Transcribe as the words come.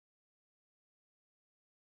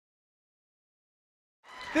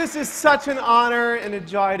This is such an honor and a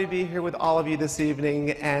joy to be here with all of you this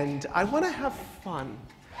evening, and I want to have fun.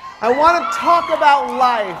 I want to talk about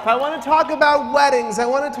life. I want to talk about weddings. I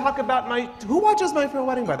want to talk about my... Who watches My Fair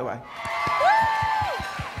Wedding, by the way?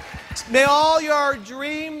 May all your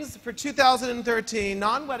dreams for 2013,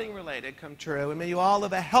 non-wedding related, come true, and may you all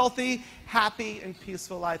live a healthy, happy, and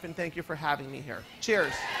peaceful life, and thank you for having me here.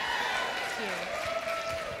 Cheers. Cheers.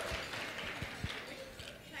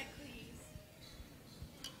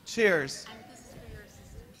 Cheers.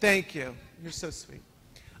 Thank you. You're so sweet.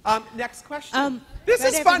 Next question. This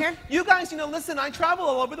is fun. You guys, listen, I travel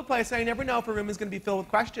all over the place. I never know if a room is going to be filled with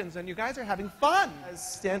questions, and you guys are having fun.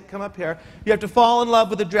 Come up here. You have to fall in love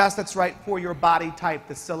with a dress that's right for your body type,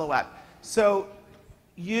 the silhouette. So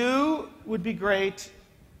you would be great.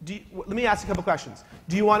 Let me ask you a couple questions.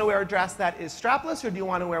 Do you want to wear a dress that is strapless, or do you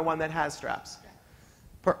want to wear one that has straps?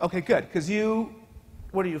 Okay, good. Because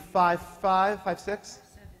what are you, 5'5", 5'6"?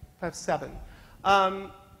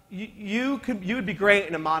 5'7". You would be great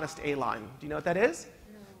in a modest A-line. Do you know what that is?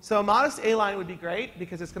 No. So a modest A-line would be great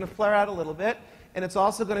because it's going to flare out a little bit, and it's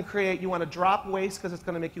also going to create, you want a drop waist because it's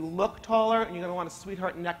going to make you look taller, and you're going to want a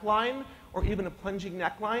sweetheart neckline or even a plunging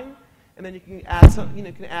neckline, and then you can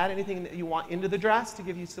add anything that you want into the dress to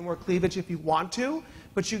give you some more cleavage if you want to,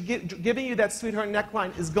 but giving you that sweetheart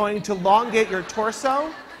neckline is going to elongate your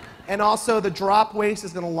torso, and also the drop waist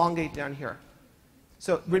is going to elongate down here.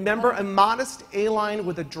 So remember, a modest A-line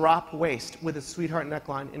with a drop waist with a sweetheart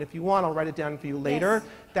neckline. And if you want, I'll write it down for you later.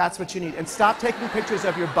 Yes. That's what you need. And stop taking pictures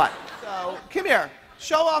of your butt. So come here.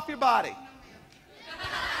 Show off your body.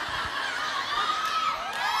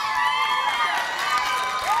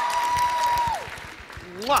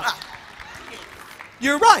 Mwah.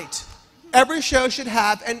 You're right. Every show should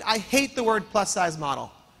have, and I hate the word plus-size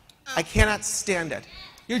model. I cannot stand it.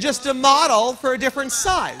 You're just a model for a different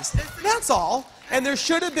size. That's all. And there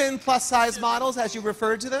should have been plus-size models, as you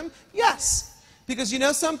referred to them. Yes. Because you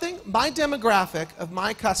know something? My demographic of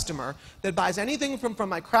my customer that buys anything from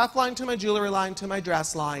my craft line to my jewelry line to my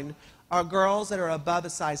dress line are girls that are above a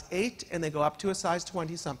size 8 and they go up to a size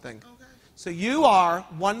 20-something. Okay. So you are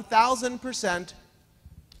 1,000%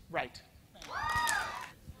 right.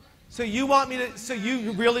 So you want me to, so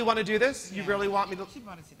you really want to do this? Yeah. You really want me to? She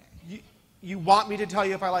wanted today. You want me to tell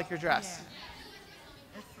you if I like your dress?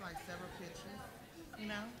 Yeah. It's like several pictures, you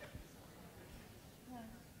know?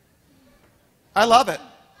 I love it.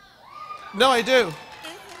 No, I do.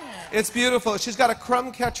 It's beautiful. She's got a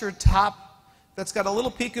crumb catcher top that's got a little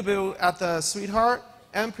peekaboo at the sweetheart,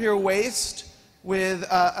 empire waist with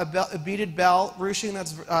a beaded belt, ruching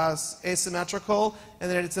that's asymmetrical, and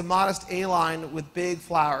then it's a modest A-line with big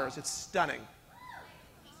flowers. It's stunning.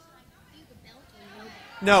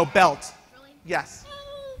 No, belt. Yes.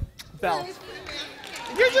 Belt.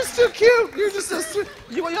 You're just too cute. You're just so sweet.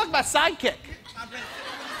 You like my sidekick.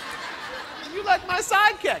 You like my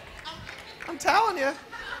sidekick. I'm telling you.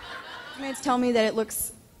 Mates tell me that it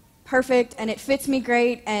looks perfect and it fits me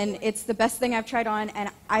great and it's the best thing I've tried on,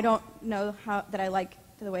 and I don't know that I like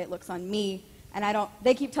the way it looks on me, and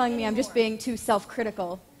they keep telling me I'm just being too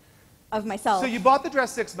self-critical of myself. So you bought the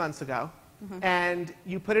dress 6 months ago. Mm-hmm. And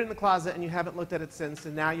you put it in the closet and you haven't looked at it since,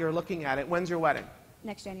 and now you're looking at it. When's your wedding?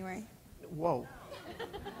 Next January. Whoa.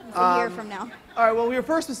 It's a year from now. All right, well, your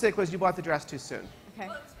first mistake was you bought the dress too soon. Okay.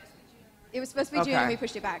 It was supposed to be June and we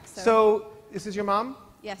pushed it back. So this is your mom?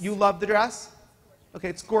 Yes. You love the dress? Okay,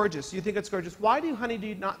 it's gorgeous. You think it's gorgeous. Why do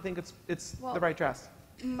you not think it's the right dress?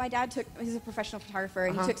 My dad he's a professional photographer,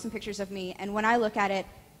 and he took some pictures of me, and when I look at it,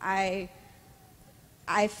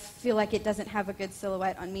 I feel like it doesn't have a good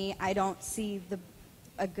silhouette on me. I don't see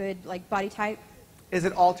a good body type. Is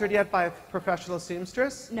it altered yet by a professional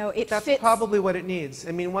seamstress? No, it fits. That's probably what it needs.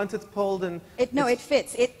 I mean, once it's pulled and... No, it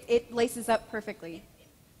fits. It laces up perfectly. It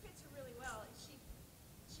fits her really well.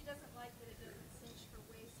 She doesn't like that it doesn't cinch her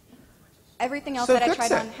waist as much as she... Everything else that I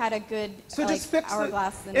tried on had a good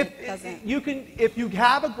hourglass, and it doesn't. If you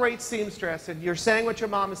have a great seamstress and you're saying what your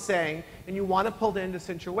mom is saying and you want to pull it in to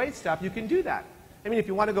cinch your waist up, you can do that. I mean, if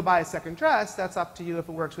you want to go buy a second dress, that's up to you if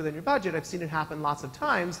it works within your budget. I've seen it happen lots of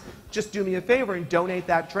times. Just do me a favor and donate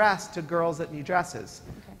that dress to girls that need dresses.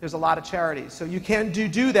 Okay. There's a lot of charities. So you can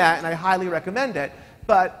do that, and I highly recommend it.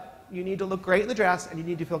 But you need to look great in the dress, and you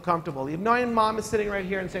need to feel comfortable. Even though your mom is sitting right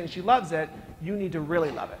here and saying she loves it, you need to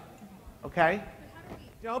really love it. Okay?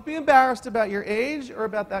 Don't be embarrassed about your age or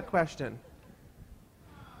about that question.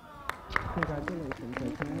 Congratulations.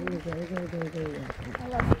 Okay? You're very welcome. I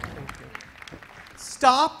love you. Thank you.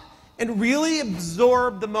 Stop and really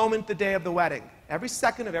absorb the moment, the day of the wedding. Every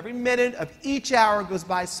second of every minute of each hour goes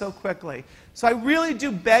by so quickly. So I really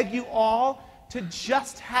do beg you all to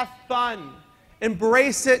just have fun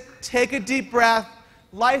Embrace it. Take a deep breath.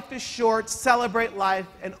 Life is short. Celebrate life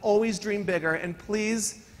and always dream bigger. And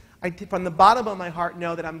please, from the bottom of my heart,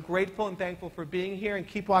 know that I'm grateful and thankful for being here, and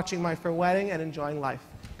keep watching My Fair Wedding and enjoying life.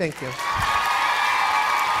 Thank you.